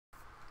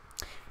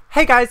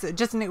Hey guys,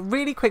 just a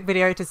really quick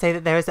video to say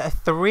that there is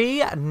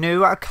 3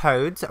 new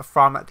codes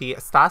from the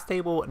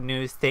StarStable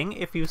news thing.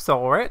 If you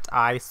saw it,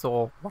 I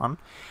saw one.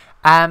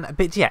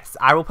 But yes,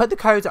 I will put the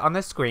codes on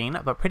the screen,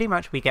 but pretty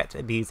much we get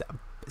these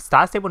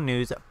StarStable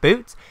news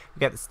boots,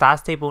 we get the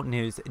StarStable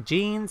news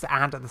jeans,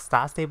 and the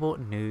StarStable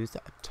news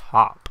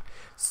top.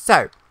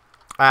 So,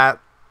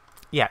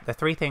 yeah, the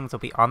 3 things will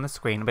be on the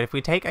screen, but if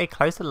we take a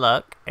closer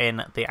look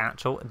in the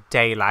actual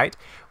daylight,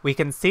 we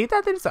can see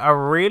that it's a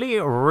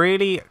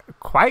really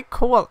quite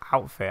cool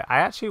outfit. I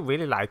actually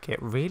really like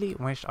it. Really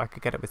wish I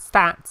could get it with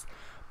stats,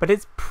 but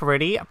it's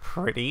pretty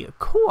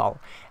cool.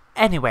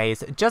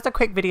 Anyways, just a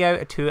quick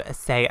video to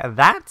say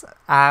that.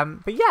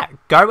 But yeah,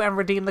 go and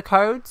redeem the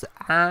codes,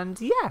 and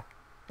yeah,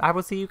 I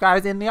will see you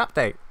guys in the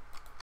update.